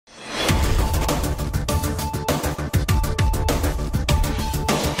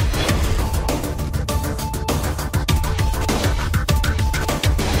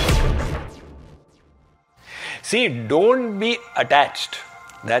See, don't be attached.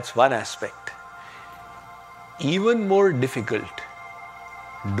 That's one aspect. Even more difficult,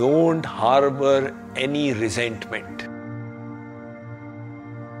 don't harbor any resentment.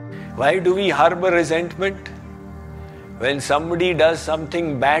 Why do we harbor resentment? When somebody does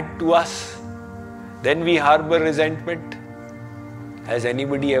something bad to us, then we harbor resentment. Has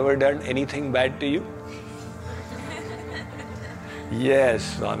anybody ever done anything bad to you?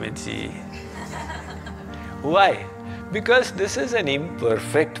 Yes, Swamiji. Why? Because this is an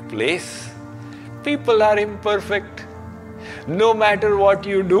imperfect place. People are imperfect. No matter what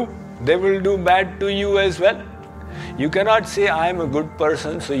you do, they will do bad to you as well. You cannot say, I am a good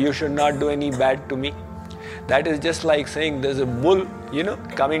person, so you should not do any bad to me. That is just like saying there's a bull,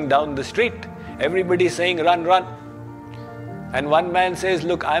 coming down the street. Everybody is saying, run, run. And one man says,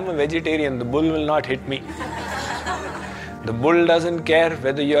 look, I'm a vegetarian, the bull will not hit me. The bull doesn't care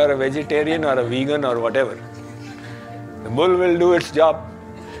whether you are a vegetarian or a vegan or whatever. The bull will do its job.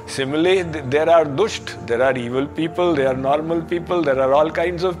 Similarly, there are dusht, there are evil people, there are normal people, there are all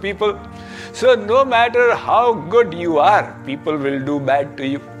kinds of people. So no matter how good you are, people will do bad to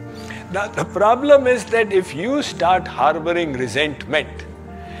you. Now the problem is that if you start harboring resentment,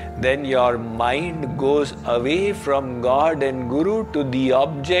 then your mind goes away from God and Guru to the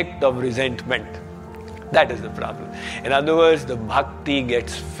object of resentment. That is the problem. In other words, the bhakti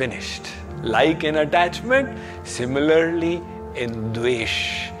gets finished. Like in attachment, similarly in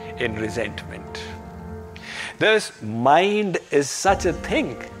dvesh, in resentment. Thus, mind is such a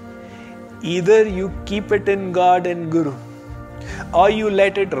thing. Either you keep it in God and Guru, or you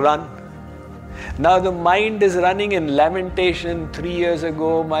let it run. Now the mind is running in lamentation. 3 years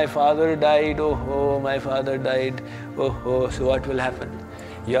ago, my father died. Oh, my father died. Oh, so what will happen?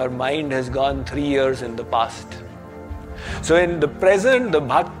 Your mind has gone 3 years in the past. So in the present, the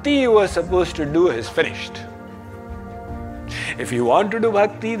bhakti you were supposed to do is finished. If you want to do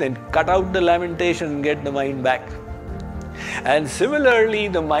bhakti, then cut out the lamentation and get the mind back. And similarly,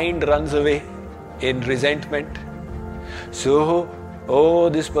 the mind runs away in resentment. So,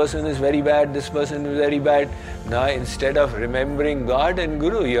 this person is very bad, this person is very bad. Now instead of remembering God and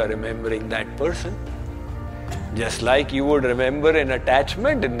Guru, you are remembering that person. Just like you would remember in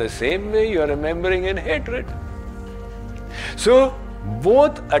attachment, in the same way you are remembering in hatred. So,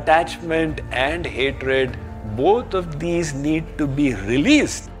 both attachment and hatred, both of these need to be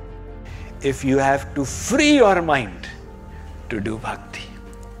released if you have to free your mind to do bhakti.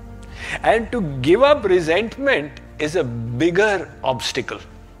 And to give up resentment is a bigger obstacle.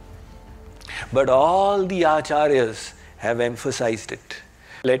 But all the acharyas have emphasized it.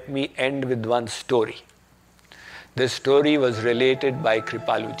 Let me end with one story. This story was related by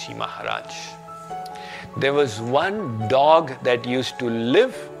Kripaluji Maharaj. There was one dog that used to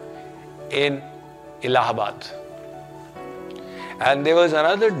live in Allahabad. And there was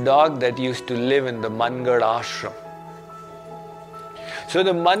another dog that used to live in the Mangad ashram. So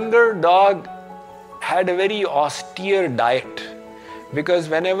the Mangad dog had a very austere diet, because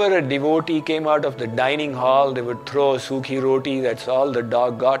whenever a devotee came out of the dining hall, they would throw sukhi roti, that's all the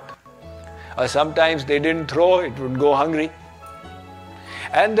dog got. Or sometimes they didn't throw, it would go hungry.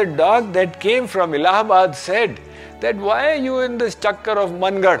 And the dog that came from Allahabad said that, why are you in this chakkar of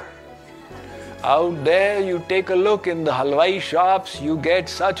Mangad? Out there you take a look in the halwai shops, you get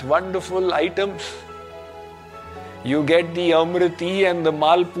such wonderful items. You get the amriti and the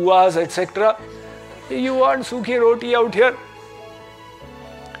malpuas, etc. You want sukhi roti out here?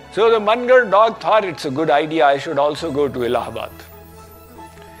 So the Mangad dog thought it's a good idea, I should also go to Allahabad.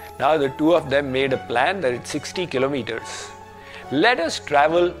 Now the two of them made a plan that it's 60 kilometers. Let us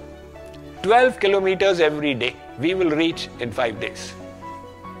travel 12 kilometers every day. We will reach in 5 days.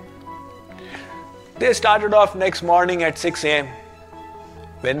 They started off next morning at 6 a.m.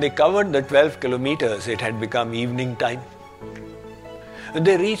 When they covered the 12 kilometers, it had become evening time.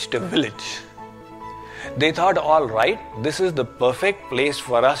 They reached a village. They thought, all right, this is the perfect place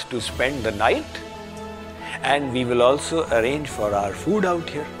for us to spend the night, and we will also arrange for our food out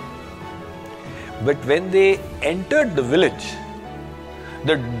here. But when they entered the village,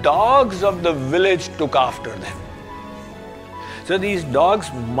 the dogs of the village took after them. So these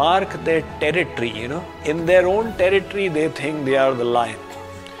dogs mark their territory, In their own territory, they think they are the lion.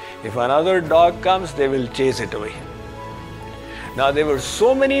 If another dog comes, they will chase it away. Now there were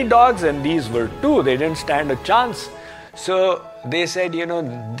so many dogs and these were two, they didn't stand a chance. So they said,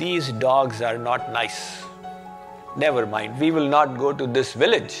 these dogs are not nice. Never mind, we will not go to this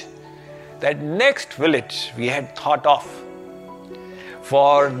village. That next village we had thought of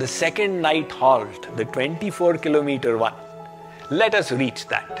for the second night halt, the 24-kilometer one. Let us reach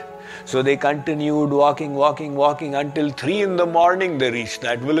that. So they continued walking until 3 in the morning they reached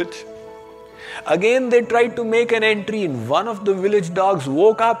that village. Again they tried to make an entry and one of the village dogs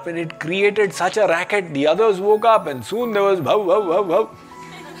woke up and it created such a racket. The others woke up and soon there was bhav, bhav, bhav, bhav.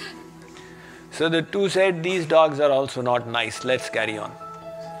 So the two said, these dogs are also not nice, let's carry on.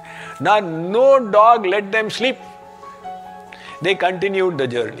 Now no dog let them sleep. They continued the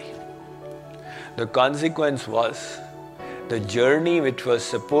journey. The consequence was, the journey which was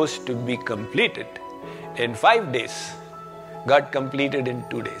supposed to be completed in 5 days got completed in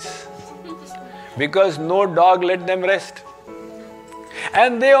 2 days. Because no dog let them rest.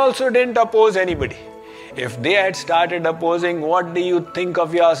 And they also didn't oppose anybody. If they had started opposing, what do you think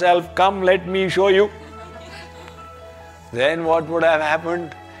of yourself? Come, let me show you. Then what would have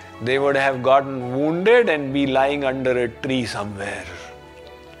happened? They would have gotten wounded and be lying under a tree somewhere.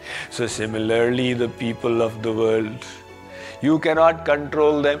 So similarly, the people of the world, you cannot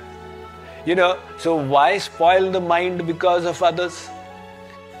control them. So why spoil the mind because of others?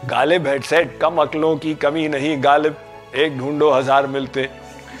 Ghalib had said, "Kam aklon ki kami nahi Ghalib, ek dhundo hazar milte."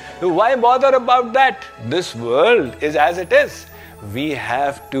 So why bother about that? This world is as it is. We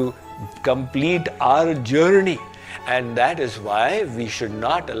have to complete our journey. And that is why we should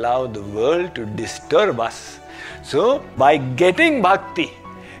not allow the world to disturb us. So by getting bhakti,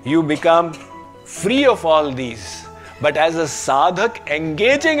 you become free of all these. But as a sadhak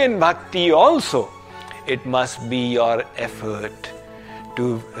engaging in bhakti also, it must be your effort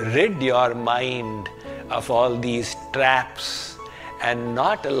to rid your mind of all these traps and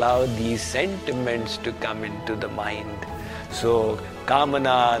not allow these sentiments to come into the mind. So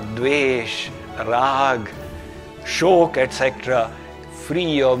kamana, dvesh, rag, shok, etc.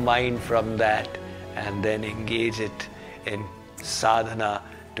 Free your mind from that and then engage it in sadhana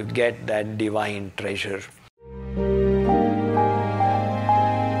to get that divine treasure.